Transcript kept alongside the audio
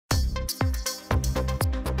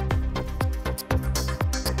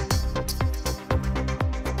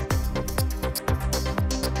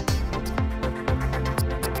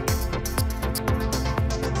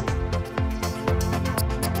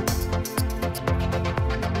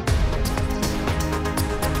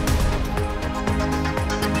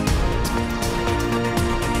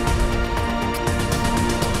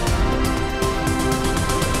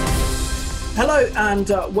Hello and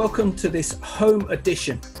welcome to this home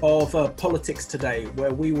edition of Politics Today,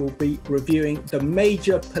 where we will be reviewing the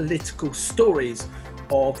major political stories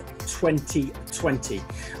of 2020.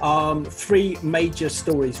 Three major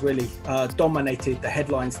stories really dominated the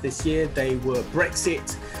headlines this year. They were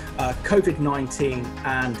Brexit, COVID-19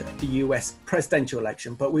 and the US presidential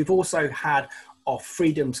election. But we've also had our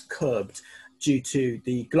freedoms curbed due to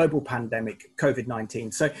the global pandemic,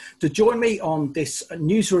 COVID-19. So to join me on this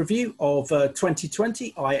news review of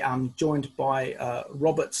 2020, I am joined by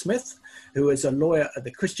Robert Smith, who is a lawyer at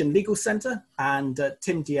the Christian Legal Centre, and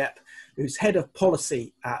Tim Dieppe, who's head of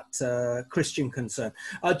policy at Christian Concern.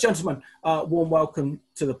 Gentlemen, warm welcome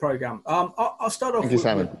to the programme. I'll start off. Thank you,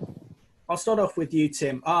 Simon. I'll start off with you,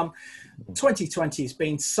 Tim. 2020 has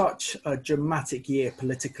been such a dramatic year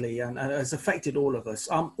politically and has affected all of us.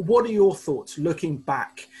 What are your thoughts looking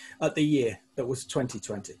back at the year that was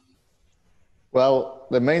 2020? Well,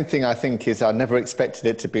 the main thing I think is I never expected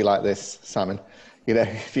it to be like this, Simon. You know,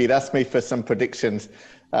 if you'd asked me for some predictions,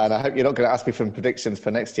 and I hope you're not going to ask me for predictions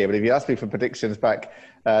for next year, but if you asked me for predictions back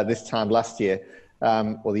this time last year,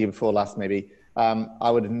 or the year before last maybe, I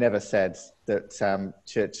would have never said that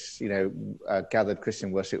church, gathered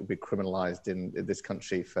Christian worship would be criminalized in this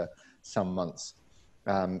country for some months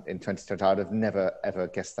in 2020. I would have never, ever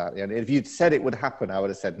guessed that. And if you'd said it would happen, I would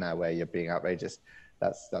have said, no way, you're being outrageous.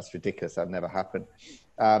 That's ridiculous. That never happened.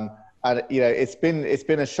 And it's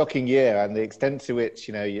been a shocking year, and the extent to which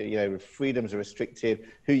freedoms are restricted,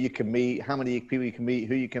 who you can meet, how many people you can meet,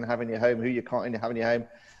 who you can have in your home, who you can't have in your home.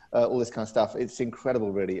 All this kind of stuff. It's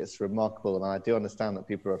incredible, really. It's remarkable. And I do understand that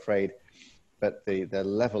people are afraid, but the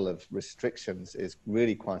level of restrictions is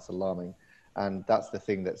really quite alarming. And that's the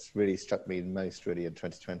thing that's really struck me most, really, in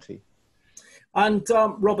 2020. And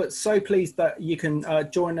Robert, so pleased that you can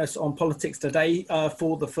join us on Politics Today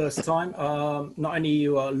for the first time. Not only are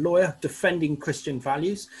you a lawyer defending Christian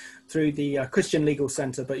values through the Christian Legal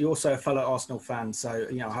Centre, but you're also a fellow Arsenal fan, so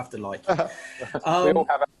I have to like you. We all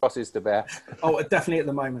have our crosses to bear. Oh, definitely at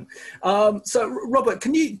the moment. So, Robert,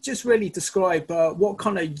 can you just really describe what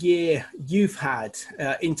kind of year you've had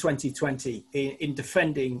in 2020 in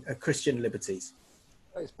defending Christian liberties?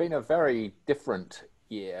 It's been a very different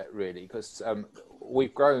year, really, because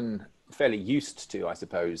we've grown fairly used to, I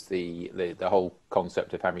suppose, the whole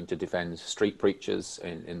concept of having to defend street preachers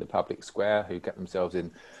in the public square who get themselves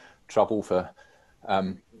in trouble for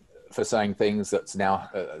saying things that's now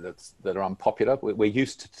that are unpopular. We're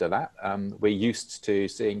used to that. We're used to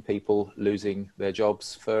seeing people losing their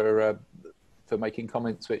jobs for making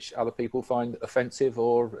comments which other people find offensive,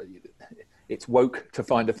 or it's woke to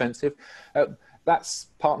find offensive. That's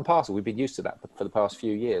part and parcel. We've been used to that for the past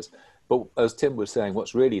few years. But as Tim was saying,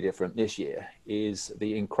 what's really different this year is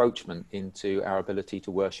the encroachment into our ability to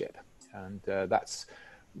worship. And that's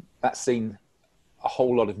seen a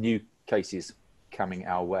whole lot of new cases coming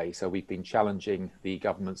our way. So we've been challenging the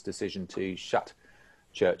government's decision to shut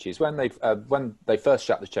churches. When they first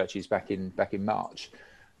shut the churches back in March,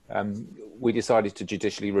 we decided to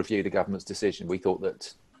judicially review the government's decision. We thought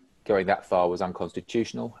that going that far was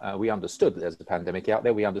unconstitutional. We understood that there's a pandemic out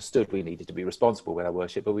there. We understood we needed to be responsible with our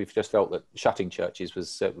worship, but we've just felt that shutting churches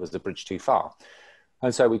was a bridge too far.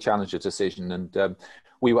 And so we challenged the decision, and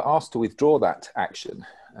we were asked to withdraw that action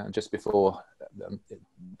just before,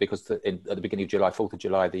 because at the beginning of July, 4th of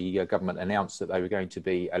July, the government announced that they were going to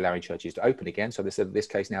be allowing churches to open again. So they said this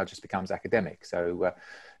case now just becomes academic. So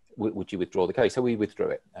would you withdraw the case? So we withdrew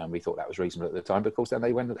it, and we thought that was reasonable at the time. But of course, then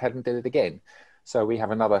they went ahead and did it again. So we have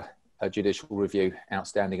another judicial review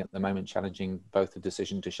outstanding at the moment, challenging both the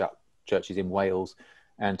decision to shut churches in Wales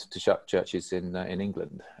and to shut churches in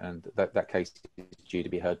England. And that case is due to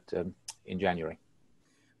be heard in January.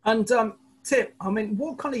 And Tim, I mean,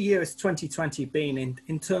 what kind of year has 2020 been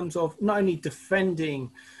in terms of not only defending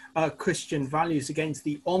Christian values against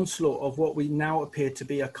the onslaught of what we now appear to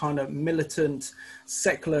be a kind of militant,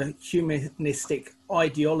 secular, humanistic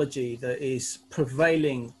ideology that is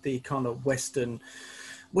prevailing the kind of Western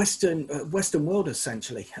world,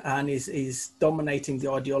 essentially, and is dominating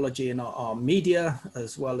the ideology in our media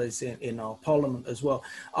as well as in our parliament as well.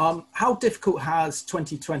 How difficult has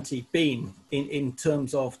 2020 been in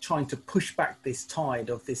terms of trying to push back this tide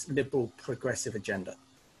of this liberal progressive agenda?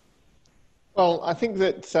 Well, I think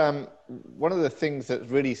that one of the things that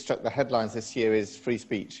really struck the headlines this year is free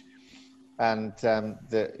speech, and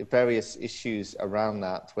the various issues around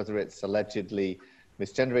that, whether it's allegedly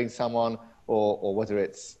misgendering someone, or whether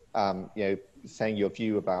it's saying your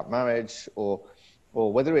view about marriage, or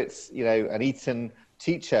whether it's an Eton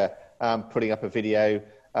teacher putting up a video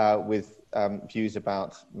with views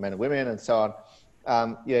about men and women and so on.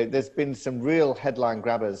 There's been some real headline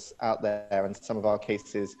grabbers out there, and some of our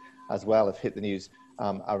cases as well have hit the news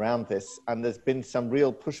around this. And there's been some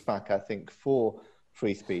real pushback, I think, for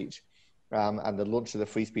free speech. And the launch of the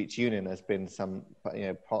Free Speech Union has been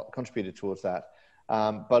contributed towards that.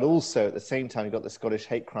 But also at the same time, you've got the Scottish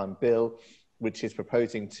Hate Crime Bill, which is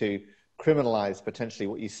proposing to criminalise potentially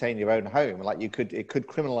what you say in your own home. Like it could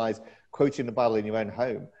criminalise quoting the Bible in your own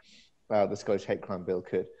home. The Scottish Hate Crime Bill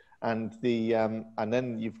could. And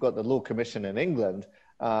then you've got the Law Commission in England,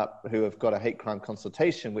 who have got a hate crime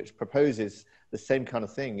consultation, which proposes the same kind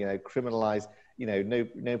of thing. Criminalise.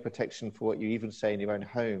 No protection for what you even say in your own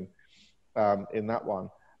home, in that one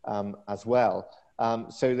as well.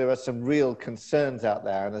 So there are some real concerns out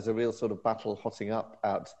there, and there's a real sort of battle hotting up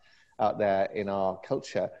out there in our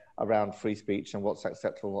culture around free speech and what's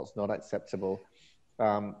acceptable and what's not acceptable.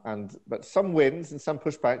 But some wins and some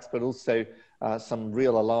pushbacks, but also some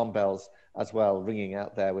real alarm bells as well ringing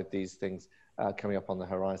out there with these things coming up on the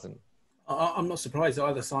horizon. I'm not surprised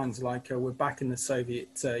either. Signs like we're back in the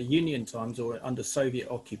Soviet Union times, or under Soviet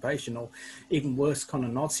occupation, or even worse, kind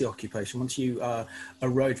of Nazi occupation. Once you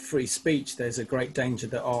erode free speech, there's a great danger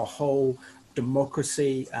that our whole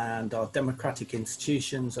democracy and our democratic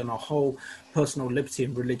institutions and our whole personal liberty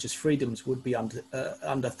and religious freedoms would be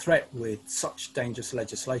under threat with such dangerous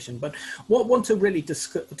legislation. But want to really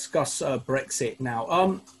discuss Brexit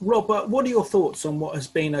now. Rob, what are your thoughts on what has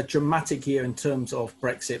been a dramatic year in terms of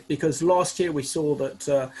Brexit? Because last year we saw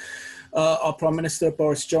that our Prime Minister,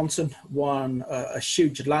 Boris Johnson, won a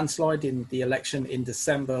huge landslide in the election in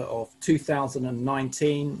December of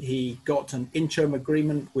 2019. He got an interim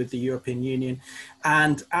agreement with the European Union.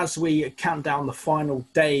 And as we count down the final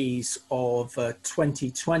days of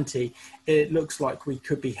 2020, it looks like we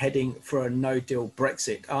could be heading for a no-deal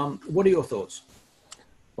Brexit. What are your thoughts?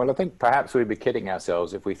 Well, I think perhaps we'd be kidding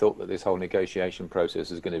ourselves if we thought that this whole negotiation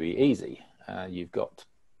process is going to be easy. You've got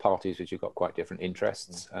parties which have got quite different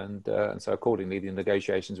interests, and so accordingly the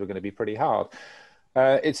negotiations were going to be pretty hard.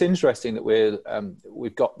 It's interesting that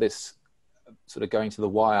we've got this sort of going to the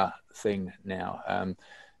wire thing now.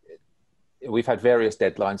 We've had various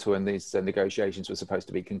deadlines for when these negotiations were supposed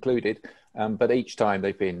to be concluded, but each time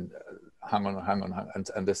they've been hung on,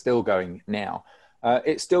 and they're still going now.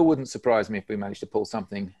 It still wouldn't surprise me if we managed to pull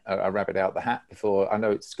something, a rabbit out the hat before. I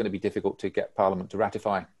know it's going to be difficult to get Parliament to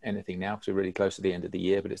ratify anything now because we're really close to the end of the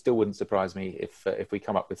year, but it still wouldn't surprise me if we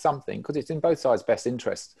come up with something, because it's in both sides' best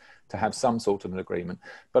interest to have some sort of an agreement.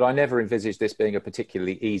 But I never envisaged this being a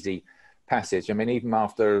particularly easy passage. I mean, even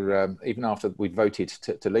after we'd voted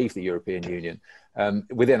to leave the European Union,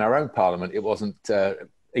 within our own Parliament, it wasn't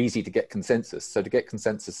easy to get consensus. So to get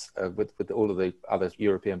consensus with all of the other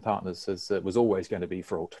European partners was always going to be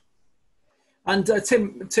fraught. And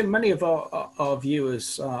Tim, many of our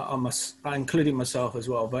viewers, including myself as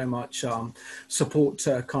well, very much support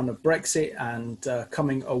kind of Brexit and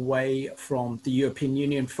coming away from the European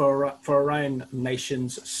Union for our own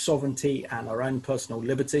nation's sovereignty and our own personal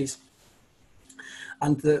liberties.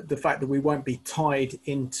 And the fact that we won't be tied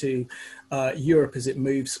into Europe as it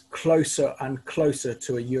moves closer and closer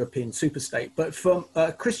to a European superstate. But from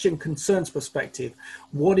a Christian Concerns perspective,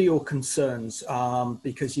 what are your concerns?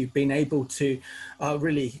 Because you've been able to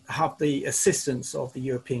really have the assistance of the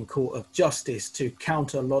European Court of Justice to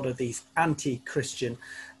counter a lot of these anti-Christian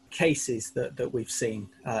cases that we've seen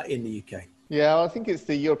in the UK. Yeah, I think it's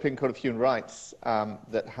the European Court of Human Rights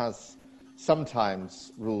that has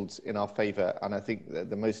sometimes ruled in our favour, and I think that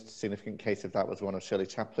the most significant case of that was one of Shirley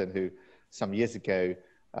Chaplin, who some years ago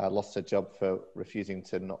lost her job for refusing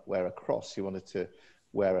to not wear a cross. She wanted to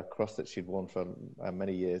wear a cross that she'd worn for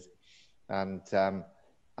many years, and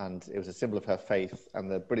it was a symbol of her faith. And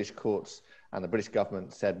the British courts and the British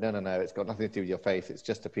government said, no, it's got nothing to do with your faith. It's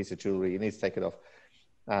just a piece of jewellery. You need to take it off.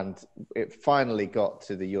 And it finally got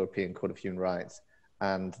to the European Court of Human Rights,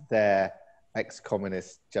 and their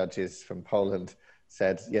ex-communist judges from Poland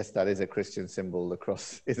said, yes, that is a Christian symbol. The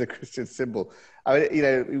cross is a Christian symbol. I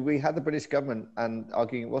mean, we had the British government and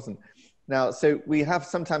arguing it wasn't. Now, so we have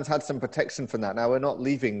sometimes had some protection from that. Now, we're not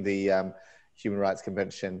leaving the Human Rights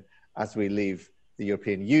Convention as we leave the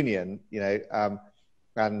European Union,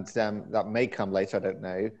 and that may come later, I don't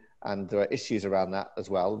know. And there are issues around that as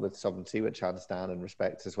well with sovereignty, which I understand and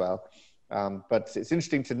respect as well. But it's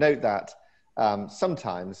interesting to note that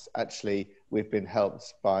sometimes actually we've been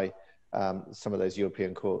helped by some of those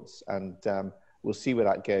European courts, and we'll see where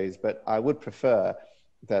that goes. But I would prefer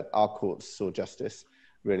that our courts saw justice,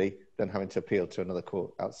 really, than having to appeal to another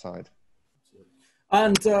court outside.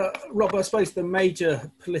 And Rob, I suppose the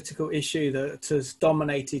major political issue that has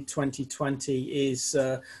dominated 2020 is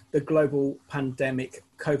the global pandemic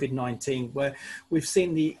COVID-19, where we've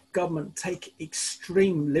seen the government take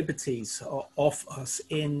extreme liberties off us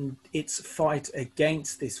in its fight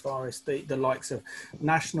against this virus, the likes of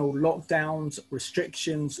national lockdowns,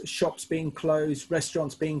 restrictions, shops being closed,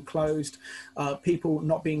 restaurants being closed, people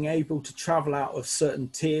not being able to travel out of certain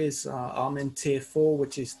tiers. I'm in tier 4,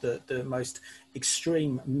 which is the most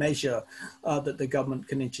extreme measure that the government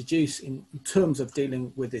can introduce in terms of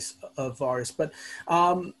dealing with this virus. But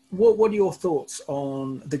what are your thoughts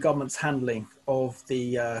on the government's handling of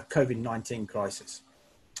the COVID-19 crisis?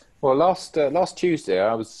 Well, last Tuesday,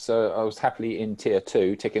 I was happily in tier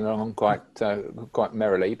 2, ticking along quite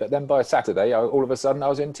merrily. But then by Saturday, all of a sudden, I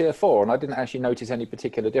was in tier 4, and I didn't actually notice any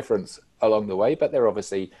particular difference along the way. But there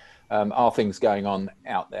obviously are things going on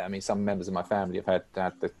out there. I mean, some members of my family have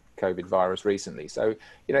had the COVID virus recently, so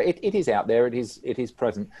it is out there. It is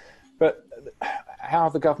present. But how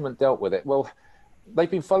have the government dealt with it? Well,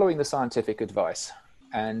 they've been following the scientific advice,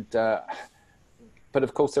 and but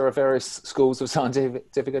of course there are various schools of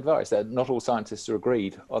scientific advice. Not all scientists are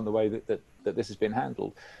agreed on the way that this has been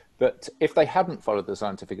handled. But if they hadn't followed the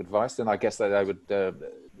scientific advice, then I guess that they would.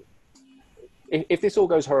 If this all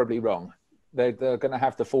goes horribly wrong, they're going to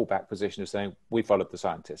have the fallback position of saying we followed the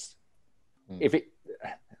scientists.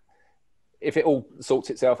 If it all sorts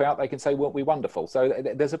itself out, they can say, well, we're wonderful. So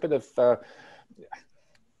there's a bit of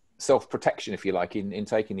self-protection, if you like, in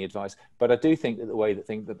taking the advice. But I do think that the way that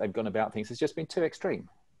they've gone about things has just been too extreme.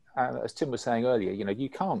 As Tim was saying earlier, you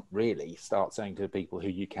can't really start saying to people who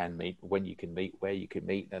you can meet, when you can meet, where you can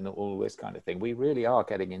meet, and all this kind of thing. We really are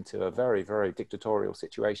getting into a very, very dictatorial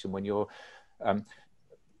situation when you're...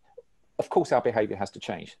 of course, our behaviour has to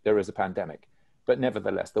change. There is a pandemic. But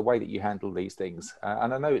nevertheless, the way that you handle these things,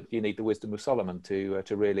 and I know you need the wisdom of Solomon to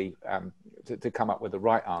really to come up with the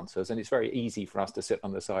right answers. And it's very easy for us to sit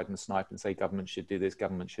on the side and snipe and say government should do this,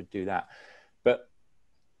 government should do that. But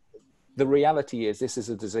the reality is this is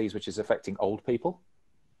a disease which is affecting old people.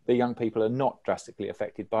 The young people are not drastically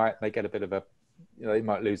affected by it. They get a bit of a, they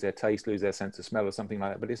might lose their taste, lose their sense of smell or something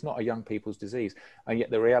like that. But it's not a young people's disease. And yet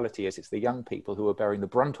the reality is it's the young people who are bearing the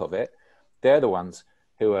brunt of it. They're the ones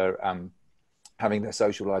who are... having their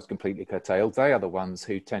social lives completely curtailed. They are the ones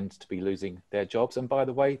who tend to be losing their jobs. And by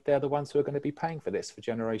the way, they're the ones who are going to be paying for this for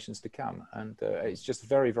generations to come. And it's just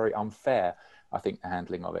very, very unfair, I think, the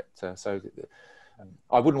handling of it.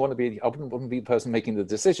 I wouldn't want to be the person making the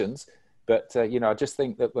decisions, but I just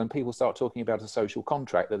think that when people start talking about a social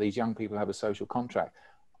contract, that these young people have a social contract,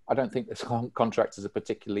 I don't think this contract is a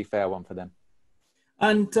particularly fair one for them.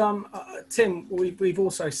 And Tim, we've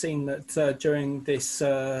also seen that during this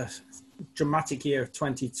dramatic year of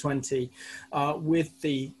 2020 with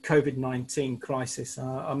the COVID-19 crisis.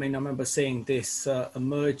 I mean, I remember seeing this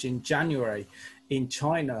emerge in January in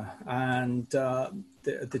China, and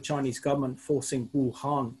the Chinese government forcing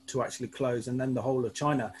Wuhan to actually close, and then the whole of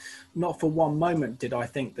China. Not for one moment did I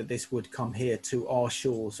think that this would come here to our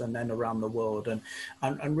shores and then around the world and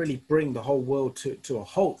really bring the whole world to a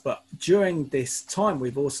halt. But during this time,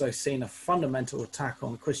 we've also seen a fundamental attack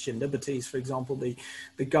on Christian liberties. For example,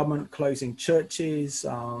 the government closing churches.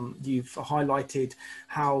 You've highlighted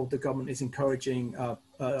how the government is encouraging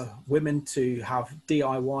women to have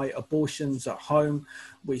DIY abortions at home.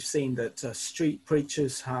 We've seen that street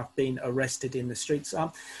preachers have been arrested in the streets.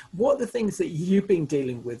 What are the things that you've been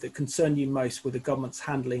dealing with that concern you most with the government's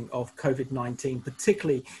handling of COVID-19,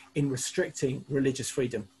 particularly in restricting religious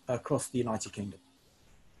freedom across the United Kingdom?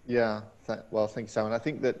 Yeah, well, thank you, Simon. I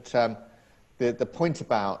think that the point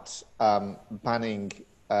about banning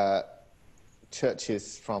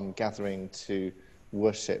churches from gathering to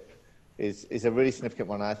worship is a really significant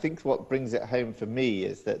one. And I think what brings it home for me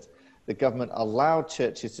is that the government allowed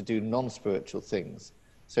churches to do non-spiritual things.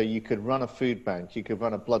 So you could run a food bank, you could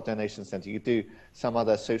run a blood donation centre, you could do some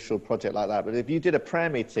other social project like that. But if you did a prayer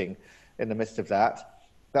meeting in the midst of that,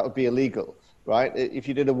 that would be illegal, right? If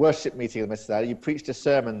you did a worship meeting in the midst of that, you preached a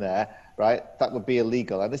sermon there, right, that would be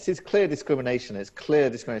illegal. And this is clear discrimination. It's clear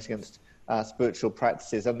discrimination against spiritual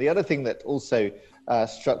practices. And the other thing that also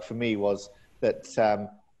struck for me was that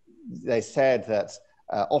they said that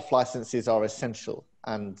off licenses are essential,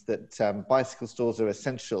 and that bicycle stores are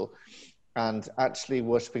essential, and actually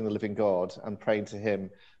worshipping the living God and praying to him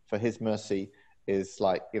for his mercy is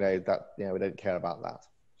like, we don't care about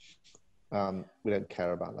that. We don't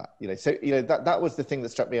care about that. So that was the thing that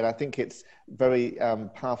struck me, and I think it's very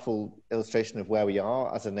powerful illustration of where we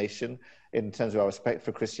are as a nation in terms of our respect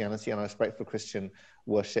for Christianity and our respect for Christian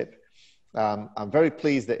worship. I'm very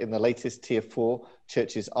pleased that in the latest Tier 4,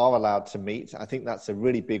 churches are allowed to meet. I think that's a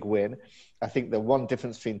really big win. I think the one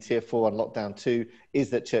difference between Tier 4 and Lockdown 2 is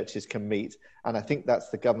that churches can meet. And I think that's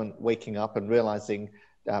the government waking up and realizing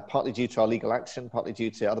partly due to our legal action, partly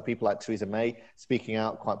due to other people like Theresa May speaking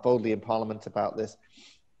out quite boldly in Parliament about this.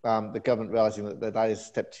 The government realising that is a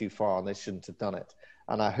step too far and they shouldn't have done it.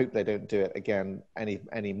 And I hope they don't do it again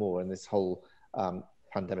anymore in this whole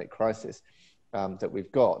pandemic crisis that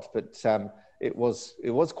we've got. But it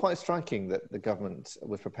was quite striking that the government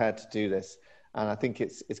was prepared to do this. And I think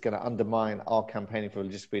it's going to undermine our campaigning for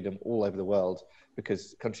religious freedom all over the world,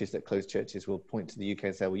 because countries that close churches will point to the UK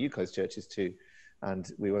and say, well, you close churches too.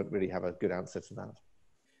 And we won't really have a good answer to that.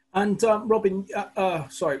 And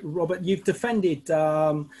Robert, you've defended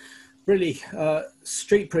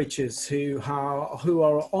street preachers who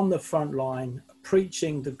are on the front line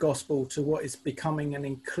preaching the gospel to what is becoming an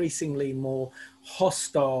increasingly more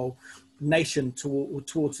hostile nation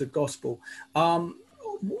towards the gospel.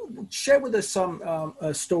 Share with us some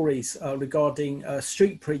stories regarding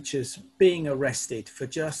street preachers being arrested for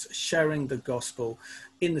just sharing the gospel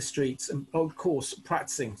in the streets and, of course,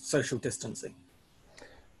 practicing social distancing.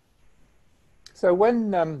 So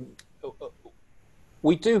when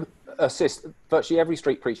we do assist virtually every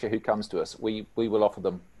street preacher who comes to us, we will offer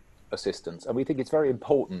them assistance. And we think it's very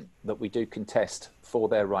important that we do contest for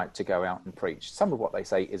their right to go out and preach. Some of what they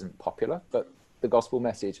say isn't popular, but the gospel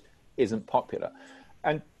message isn't popular.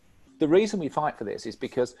 And the reason we fight for this is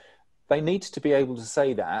because they need to be able to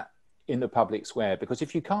say that in the public square. Because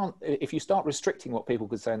if you start restricting what people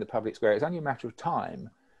can say in the public square, it's only a matter of time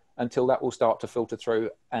until that will start to filter through,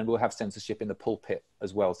 and we'll have censorship in the pulpit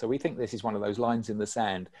as well. So we think this is one of those lines in the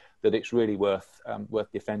sand that it's really worth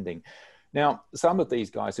defending. Now, some of these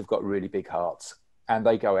guys have got really big hearts, and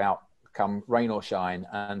they go out come rain or shine,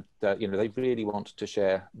 and they really want to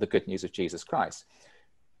share the good news of Jesus Christ.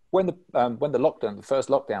 When the first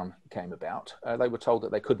lockdown came about, they were told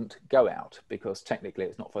that they couldn't go out because technically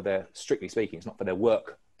it's not for strictly speaking, it's not for their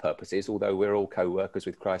work purposes, although we're all co-workers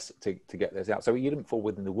with Christ to get this out. So you didn't fall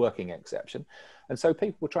within the working exception. And so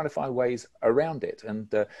people were trying to find ways around it.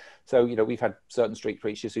 And so we've had certain street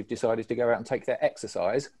preachers who've decided to go out and take their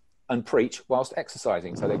exercise and preach whilst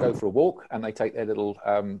exercising. So they go for a walk and they take their little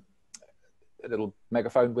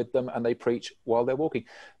megaphone with them and they preach while they're walking.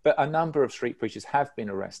 But a number of street preachers have been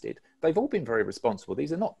arrested. They've all been very responsible.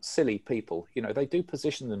 These are not silly people. They do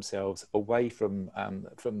position themselves away from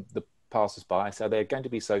the passers-by, so they're going to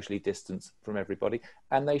be socially distanced from everybody,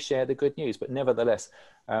 and they share the good news. But nevertheless,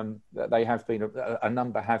 a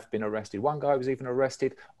number have been arrested. One guy was even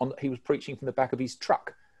arrested he was preaching from the back of his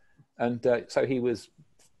truck, and so he was,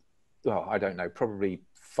 I don't know, probably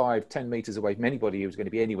 5-10 meters away from anybody who was going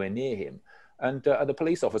to be anywhere near him. And the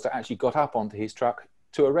police officer actually got up onto his truck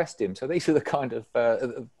to arrest him. So these are the kind of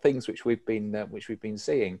things which we've been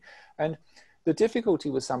seeing. And the difficulty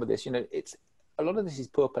with some of this, a lot of this is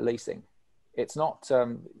poor policing. It's not,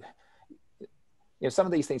 some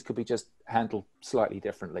of these things could be just handled slightly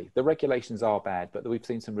differently. The regulations are bad, but we've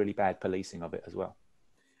seen some really bad policing of it as well.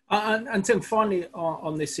 And Tim, finally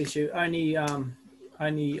on this issue, only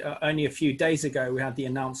a few days ago, we had the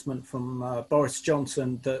announcement from Boris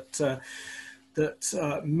Johnson that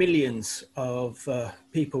millions of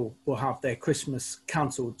people will have their Christmas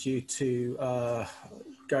cancelled due to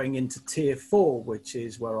going into Tier 4, which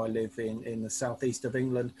is where I live in the southeast of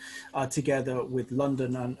England, together with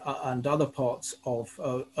London and other parts of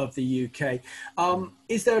the UK.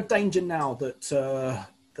 Is there a danger now that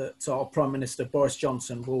our Prime Minister Boris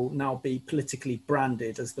Johnson will now be politically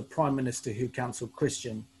branded as the Prime Minister who cancelled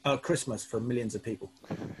Christmas for millions of people?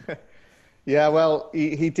 Yeah, well,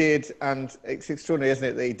 he did, and it's extraordinary, isn't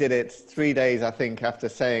it, that he did it 3 days, I think, after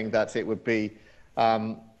saying that it would be,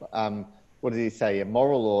 what did he say,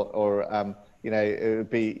 immoral or it would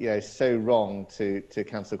be, so wrong to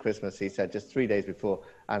cancel Christmas, he said, just 3 days before,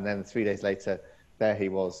 and then 3 days later, there he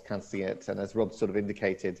was cancelling it. And as Rob sort of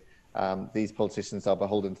indicated, these politicians are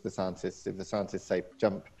beholden to the scientists. If the scientists say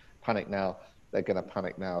jump, panic now, they're going to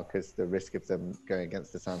panic now because the risk of them going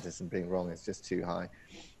against the scientists and being wrong is just too high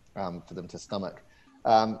for them to stomach.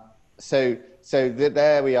 So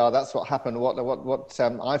there we are. That's what happened. What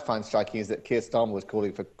I find striking is that Keir Starmer was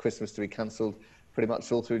calling for Christmas to be cancelled pretty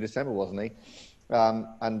much all through December, wasn't he?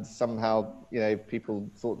 And somehow, people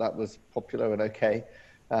thought that was popular and okay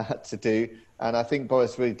to do. And I think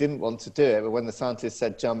Boris really didn't want to do it, but when the scientists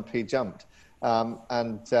said jump, he jumped.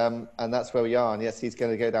 And that's where we are. And yes, he's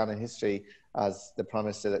going to go down in history as the Prime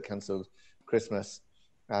Minister that cancelled Christmas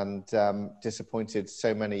and disappointed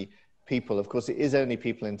so many people. Of course, it is only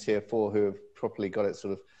people in Tier 4 who have properly got it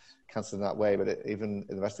sort of cancelled in that way. But even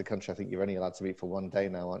in the rest of the country, I think you're only allowed to meet for 1 day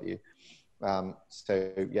now, aren't you?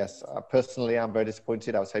 So yes, personally, I'm very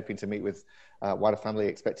disappointed. I was hoping to meet with wider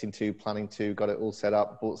family, planning to, got it all set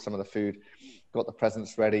up, bought some of the food, got the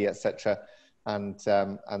presents ready, etc. and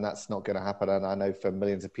that's not going to happen. And I know for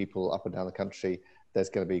millions of people up and down the country, there's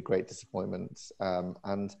going to be great disappointment,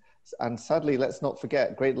 and sadly, let's not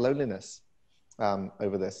forget great loneliness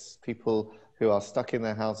over this. People who are stuck in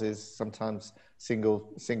their houses, sometimes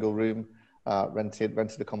single room, rented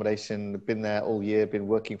accommodation, been there all year, been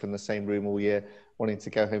working from the same room all year, wanting to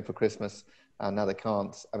go home for Christmas, and now they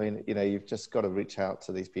can't. I mean, you've just got to reach out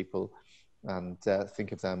to these people and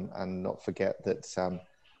think of them, and not forget that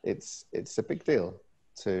it's a big deal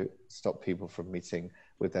to stop people from meeting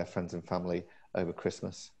with their friends and family over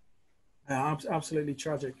Christmas. Absolutely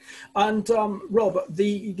tragic. And Rob,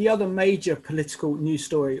 the other major political news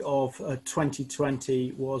story of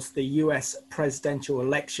 2020 was the US presidential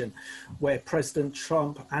election, where President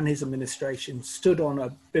Trump and his administration stood on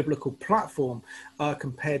a biblical platform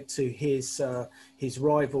compared to his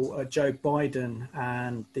rival Joe Biden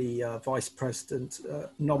and the vice president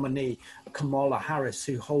nominee Kamala Harris,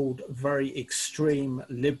 who hold very extreme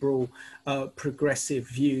liberal progressive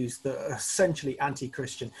views that are essentially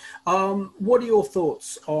anti-Christian. What are your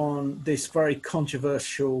thoughts on this very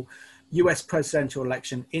controversial US presidential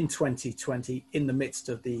election in 2020 in the midst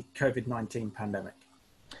of the COVID-19 pandemic?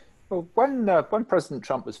 Well, when President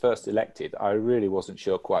Trump was first elected, I really wasn't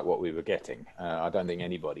sure quite what we were getting. I don't think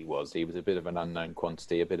anybody was. He was a bit of an unknown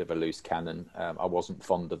quantity, a bit of a loose cannon. I wasn't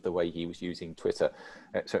fond of the way he was using Twitter,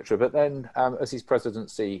 etc. But then, as his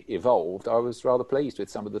presidency evolved, I was rather pleased with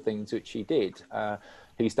some of the things which he did.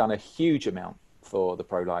 He's done a huge amount for the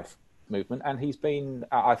pro-life movement, and he's been,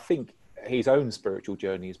 I think, his own spiritual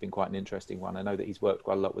journey has been quite an interesting one. I know that he's worked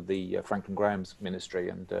quite a lot with the Franklin Graham's ministry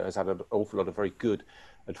and has had an awful lot of very good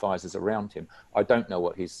advisors around him. I don't know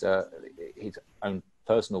what his own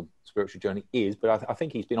personal spiritual journey is, but I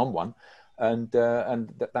think he's been on one, and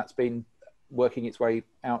that's been working its way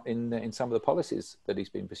out in some of the policies that he's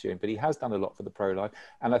been pursuing. But he has done a lot for the pro-life,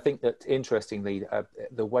 and I think that interestingly,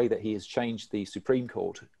 the way that he has changed the Supreme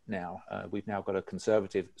Court now, we've now got a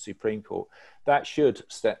conservative Supreme Court, that should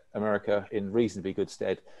set America in reasonably good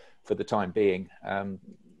stead for the time being.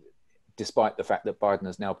 Despite the fact that Biden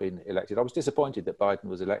has now been elected. I was disappointed that Biden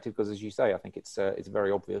was elected because, as you say, I think it's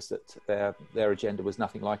very obvious that their agenda was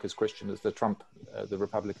nothing like as Christian as the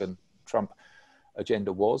Republican Trump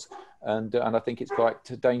agenda was, and I think it's quite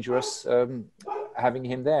dangerous having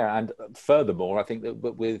him there. And furthermore, I think that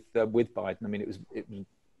with Biden, I mean, it was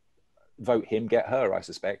vote him, get her, I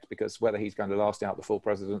suspect, because whether he's going to last out the full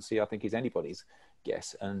presidency, I think is anybody's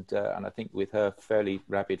guess. And I think with her fairly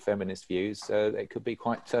rabid feminist views, it could be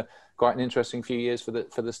quite an interesting few years for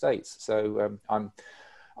the states. So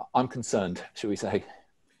I'm concerned, shall we say?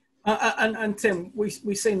 And Tim,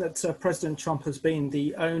 we've seen that President Trump has been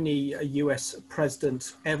the only US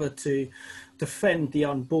president ever to defend the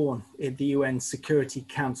unborn in the UN Security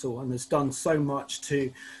Council, and has done so much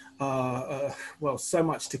to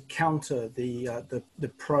counter the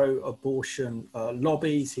pro-abortion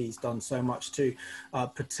lobbies. He's done so much to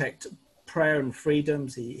protect prayer and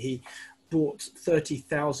freedoms. He brought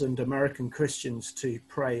 30,000 American Christians to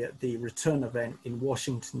pray at the return event in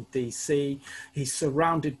Washington, D.C. He's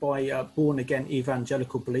surrounded by born-again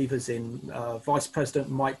evangelical believers in Vice President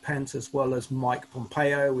Mike Pence, as well as Mike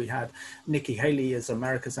Pompeo. We had Nikki Haley as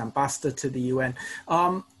America's ambassador to the UN.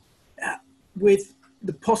 With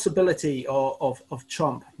the possibility of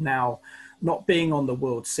Trump now not being on the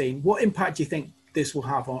world scene, what impact do you think this will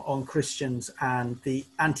have on Christians and the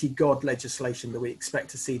anti-God legislation that we expect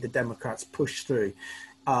to see the Democrats push through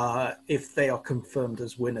if they are confirmed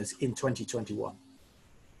as winners in 2021?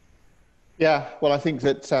 Yeah, well, I think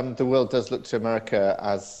that the world does look to America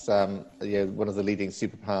as one of the leading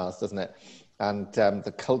superpowers, doesn't it? And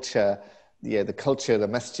the culture, the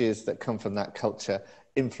messages that come from that culture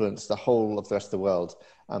influence the whole of the rest of the world.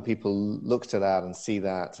 And people look to that and see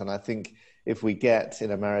that. And I think if we get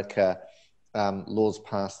in America laws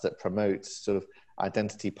passed that promote sort of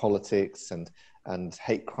identity politics and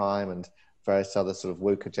hate crime and various other sort of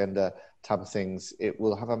woke agenda type of things, it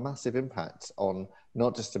will have a massive impact on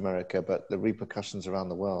not just America, but the repercussions around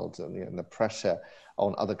the world and the pressure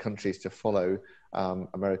on other countries to follow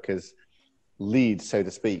America's lead, so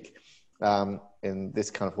to speak, in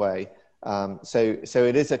this kind of way. So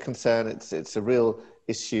it is a concern. It's a real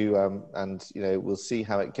issue, and we'll see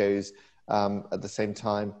how it goes. At the same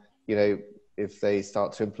time, if they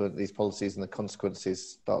start to implement these policies and the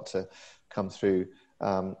consequences start to come through,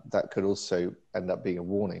 that could also end up being a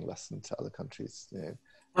warning lesson to other countries.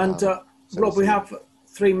 And Rob, we have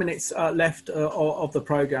 3 minutes left of the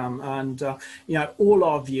program, and you know, all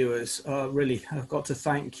our viewers really have got to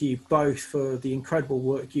thank you both for the incredible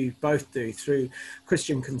work you both do through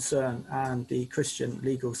Christian Concern and the Christian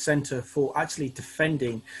Legal Centre for actually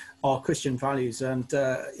defending our Christian values. And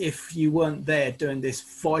if you weren't there doing this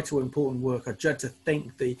vital, important work, I dread to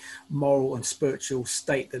think the moral and spiritual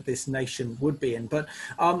state that this nation would be in. But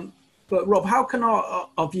Rob, how can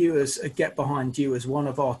our viewers get behind you as one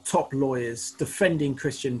of our top lawyers defending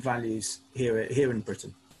Christian values here in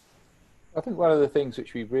Britain? I think one of the things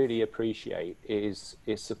which we really appreciate is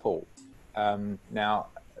support. Now,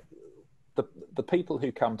 the people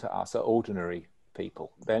who come to us are ordinary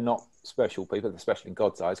people. They're not special people, especially in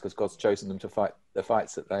God's eyes, because God's chosen them to fight the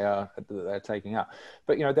fights that they're taking out.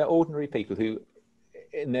 But you know, they're ordinary people who,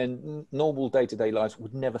 in their normal day-to-day lives,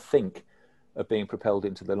 would never think of being propelled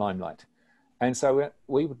into the limelight. And so it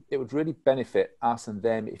would really benefit us and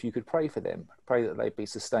them if you could pray for them, pray that they'd be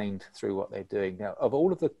sustained through what they're doing. Now, of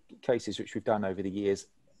all of the cases which we've done over the years,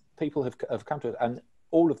 people have come to us, and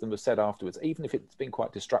all of them have said afterwards, even if it's been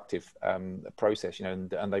quite destructive process, you know,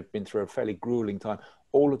 and they've been through a fairly grueling time,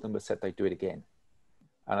 all of them have said they'd do it again.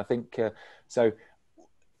 And I think, so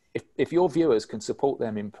if your viewers can support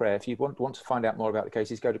them in prayer, if you want to find out more about the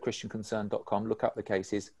cases, go to christianconcern.com, look up the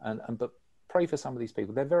cases, but pray for some of these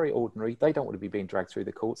people. They're very ordinary. They don't want to be being dragged through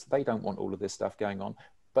the courts. They don't want all of this stuff going on.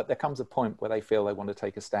 But there comes a point where they feel they want to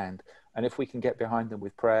take a stand. And if we can get behind them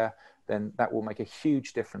with prayer, then that will make a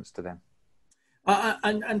huge difference to them.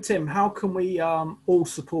 And Tim, how can we all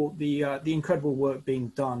support the incredible work being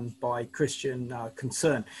done by Christian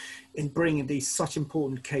Concern in bringing these such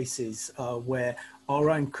important cases where our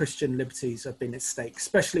own Christian liberties have been at stake,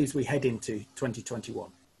 especially as we head into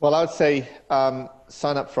 2021? Well, I would say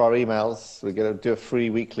sign up for our emails. We're going to do a free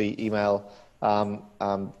weekly email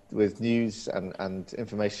with news and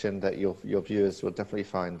information that your viewers will definitely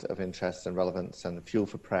find of interest and relevance and fuel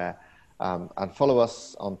for prayer. And follow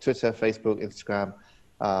us on Twitter, Facebook, Instagram,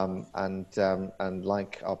 and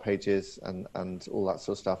like our pages and all that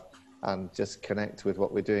sort of stuff, and just connect with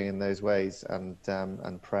what we're doing in those ways, and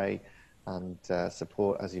pray and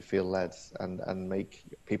support as you feel led, and make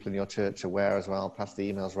people in your church aware as well. Pass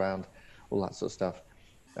the emails around, all that sort of stuff.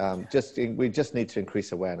 We just need to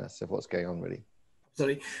increase awareness of what's going on, really.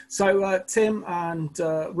 Absolutely. So Tim and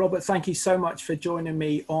Robert, thank you so much for joining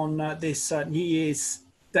me on this New Year's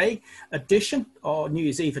Day edition, or New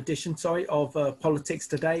Year's Eve edition, sorry, of Politics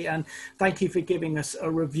Today. And thank you for giving us a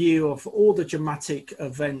review of all the dramatic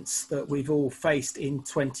events that we've all faced in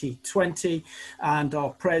 2020. And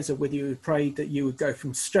our prayers are with you. We pray that you would go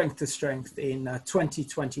from strength to strength in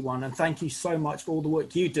 2021. And thank you so much for all the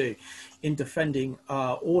work you do in defending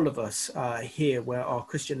all of us here, where our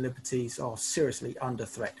Christian liberties are seriously under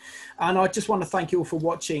threat. And I just want to thank you all for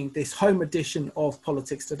watching this home edition of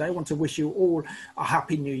Politics Today. I want to wish you all a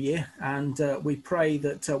happy new year, and we pray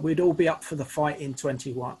that we'd all be up for the fight in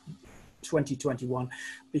 2021,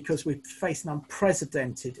 because we've faced an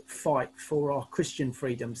unprecedented fight for our Christian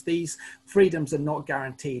freedoms. These freedoms are not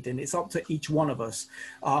guaranteed, and it's up to each one of us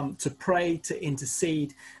to pray, to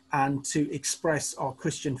intercede, and to express our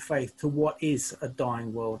Christian faith to what is a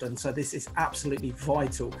dying world. And so this is absolutely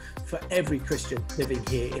vital for every Christian living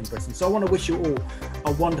here in Britain. So I want to wish you all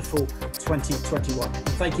a wonderful 2021.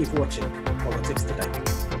 Thank you for watching Politics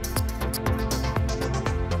Today.